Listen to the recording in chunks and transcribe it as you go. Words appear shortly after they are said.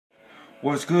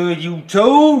What's good,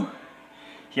 YouTube?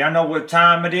 Y'all know what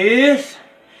time it is.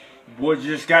 Boy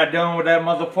just got done with that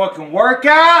motherfucking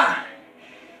workout.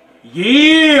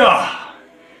 Yeah!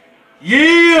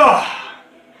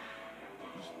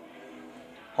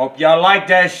 Hope y'all like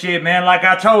that shit, man. Like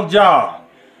I told y'all,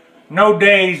 no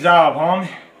days off, homie.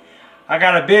 I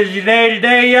got a busy day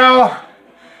today, y'all.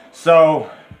 So,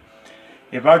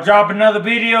 if I drop another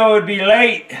video, it'd be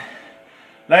late.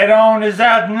 Later on this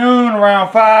afternoon,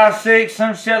 around 5, 6,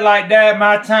 some shit like that,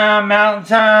 my time, mountain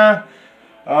time.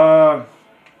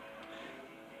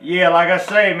 Yeah, like I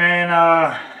say, man,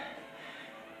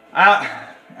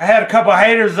 I had a couple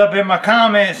haters up in my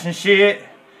comments and shit,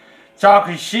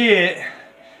 talking shit.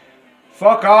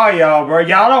 Fuck all y'all, bro.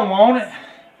 Y'all don't want it.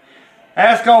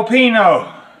 Ask Opino.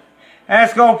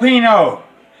 Ask Opino.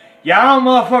 Y'all don't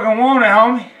motherfucking want it,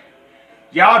 homie.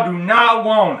 Y'all do not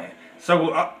want it.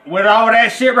 So, with all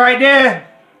that shit right there,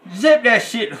 zip that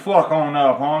shit the fuck on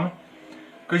up, homie.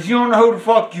 Because you don't know who the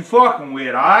fuck you fucking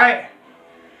with, alright?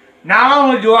 Not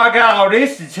only do I got all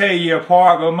this to tell you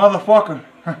apart, but motherfucking,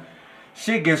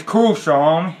 shit gets crucial,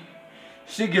 homie.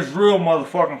 Shit gets real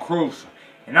motherfucking crucial.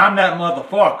 And I'm that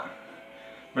motherfucker.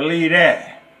 Believe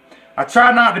that. I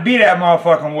try not to be that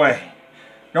motherfucking way.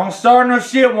 Don't start no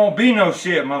shit, won't be no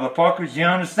shit, motherfuckers. You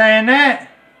understand that?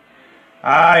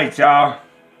 Alright, y'all.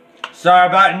 Sorry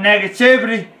about the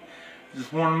negativity.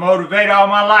 Just want to motivate all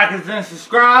my likers and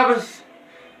subscribers.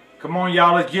 Come on,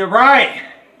 y'all, let's get right.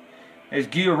 Let's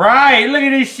get right. Look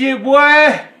at this shit,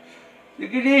 boy.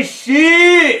 Look at this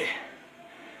shit.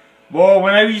 Boy,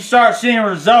 whenever you start seeing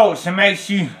results, it makes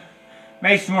you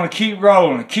want to keep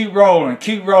rolling, keep rolling,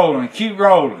 keep rolling, keep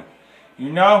rolling.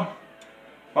 You know?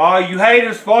 All you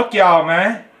haters, fuck y'all,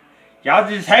 man. Y'all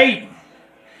just hating.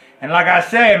 And like I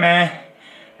said, man,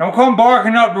 don't come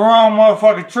barking up the wrong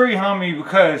motherfucking tree, homie,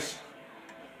 because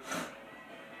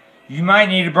you might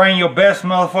need to bring your best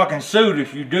motherfucking suit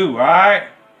if you do, alright?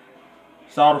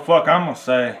 That's all the fuck I'm gonna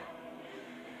say.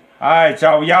 Alright,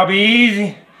 y'all. Y'all be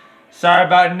easy. Sorry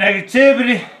about the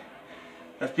negativity.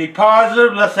 Let's be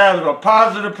positive. Let's have a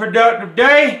positive, productive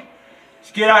day.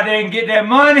 Let's get out there and get that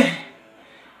money.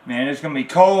 Man, it's gonna be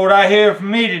cold out here for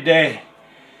me today.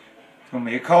 It's gonna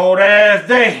be a cold ass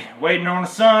day. Waiting on the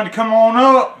sun to come on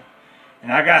up.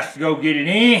 And I got to go get it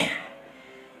in.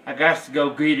 I got to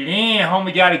go get it in.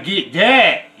 Homie gotta get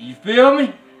that. You feel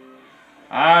me?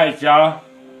 Alright, y'all.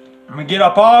 I'm gonna get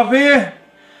up off here.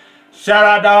 Shout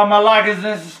out to all my likers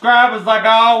and subscribers, like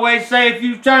I always say a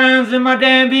few times in my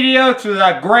damn videos, because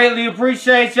I greatly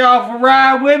appreciate y'all for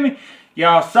riding with me.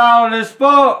 Y'all solid as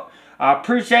fuck. I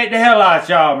appreciate the hell out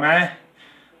y'all, man.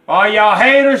 All y'all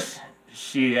haters,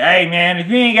 shit, hey man, if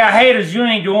you ain't got haters, you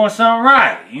ain't doing something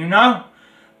right, you know?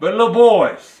 But little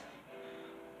boys,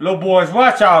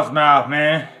 watch y'all's mouth,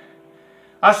 man.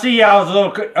 I see y'all's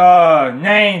little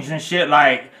names and shit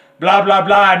like blah blah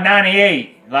blah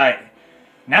 98. Like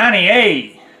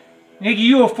 98. Nigga,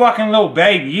 you a fucking little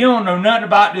baby. You don't know nothing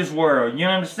about this world. You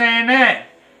understand that?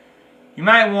 You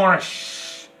might want to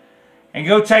shh and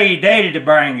go tell your daddy to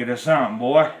bring it or something,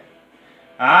 boy.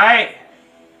 Alright?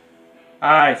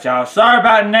 Alright, y'all. Sorry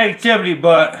about the negativity,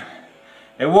 but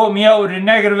they woke me up with the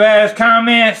negative ass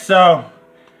comments, so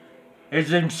it's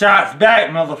them shots back,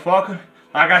 motherfucker.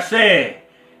 Like I said,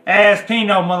 ask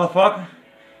Pino, motherfucker.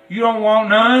 You don't want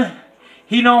none.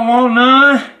 He don't want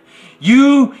none.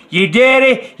 You, your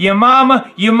daddy, your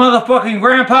mama, your motherfucking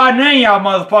grandpa, none of y'all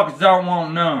motherfuckers don't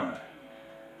want none.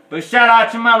 But shout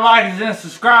out to my likers and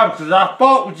subscribers, because I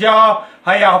fought with y'all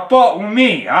how y'all fought with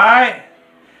me, alright?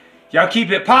 Y'all keep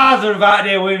it positive out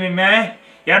there with me, man.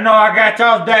 Y'all know I got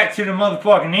y'all's back to the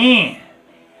motherfucking end.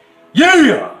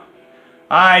 Yeah!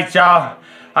 Alright, y'all.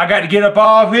 I got to get up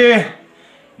off here.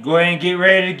 Go ahead and get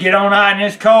ready to get on out in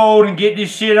this cold and get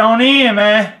this shit on in,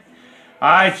 man.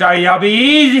 Alright, so y'all be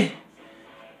easy.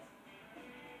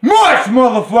 Much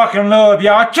motherfucking love,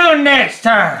 y'all. Till next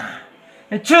time.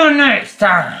 Until next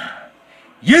time.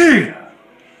 Yeah!